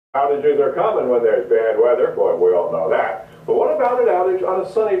Outages are common when there's bad weather. Boy, we all know that. But what about an outage on a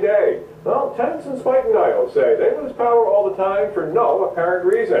sunny day? Well, tenants in Spuyten Duyvil say they lose power all the time for no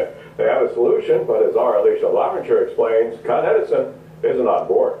apparent reason. They have a solution, but as our Alicia Laventure explains, Con Edison isn't on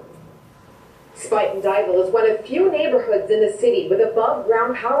board. Spuyten Duyvil is one of few neighborhoods in the city with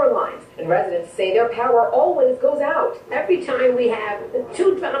above-ground power lines, and residents say their power always goes out. Every time we have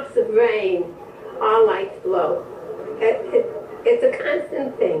 2 drops of rain, our lights blow. It's a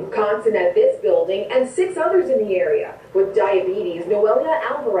constant thing. Constant at this building and 6 others in the area. With diabetes, Noelia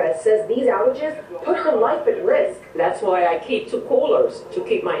Alvarez says these outages put her life at risk. That's why I keep 2 coolers to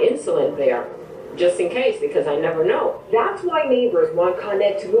keep my insulin there, just in case, because I never know. That's why neighbors want Con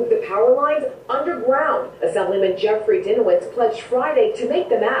Ed to move the power lines underground. Assemblyman Jeffrey Dinowitz pledged Friday to make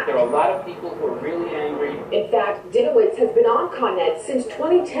them act. There are a lot of people who are really angry. In fact, Dinowitz has been on Con Ed since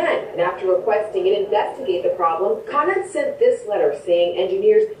 2010, and after requesting it investigate the problem, Con Ed sent this letter saying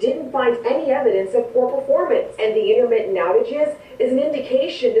engineers didn't find any evidence of poor performance, and the intermittent outages is an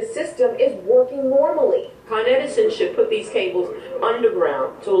indication the system is working normally. Con Edison should put these cables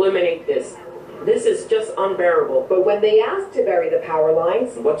underground to eliminate this. This is just unbearable. But when they asked to bury the power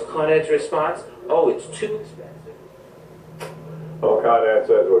lines, what's Con Ed's response? Oh, it's too expensive. Well, Con Ed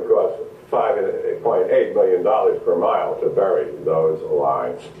says it would cost $5.8 million per mile to bury those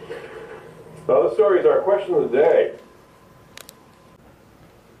lines. Well, the story is our question of the day.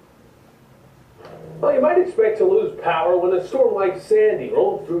 Well, you might expect to lose power when a storm like Sandy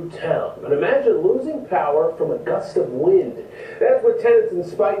rolled through town. But imagine losing power from a gust of wind. That's what tenants in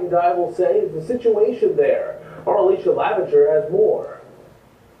Spuyten Duyvil say is the situation there. Our Alicia Laventure has more.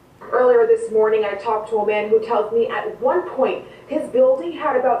 Earlier this morning, I talked to a man who tells me at one point his building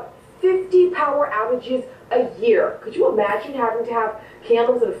had about 50 power outages a year. Could you imagine having to have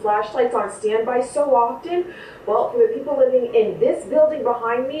candles and flashlights on standby so often? Well, for the people living in this building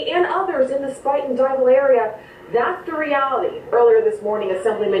behind me and others in the Spuyten Duyvil area, that's the reality. Earlier this morning,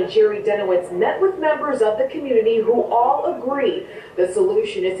 Assemblyman Jerry Dinowitz met with members of the community who all agree the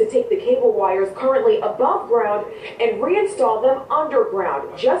solution is to take the cable wires currently above ground and reinstall them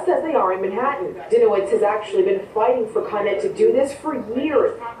underground, just as they are in Manhattan. Dinowitz has actually been fighting for Con Ed to do this for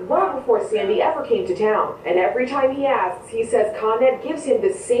years, well before Sandy ever came to town. And every time he asks, he says Con Ed gives him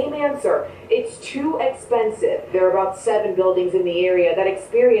the same answer. It's too expensive. There are about 7 buildings in the area that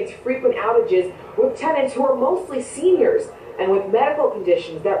experience frequent outages with tenants who are mostly seniors and with medical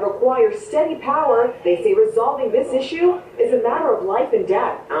conditions that require steady power. They say resolving this issue is a matter of life and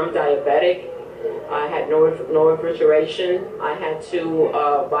death. I'm diabetic. I had no refrigeration. I had to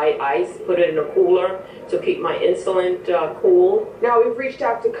buy ice, put it in a cooler to keep my insulin cool. Now we've reached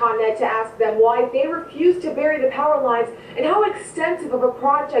out to Con Ed to ask them why they refuse to bury the power lines and how extensive of a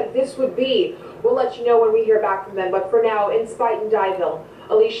project this would be. We'll let you know when we hear back from them. But for now, in Spuyten Duyvil,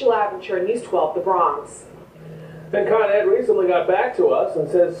 Alicia Laventure, News 12, The Bronx. And Con Ed recently got back to us and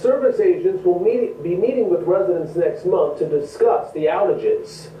says service agents will be meeting with residents next month to discuss the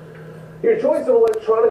outages. Your choice of electronic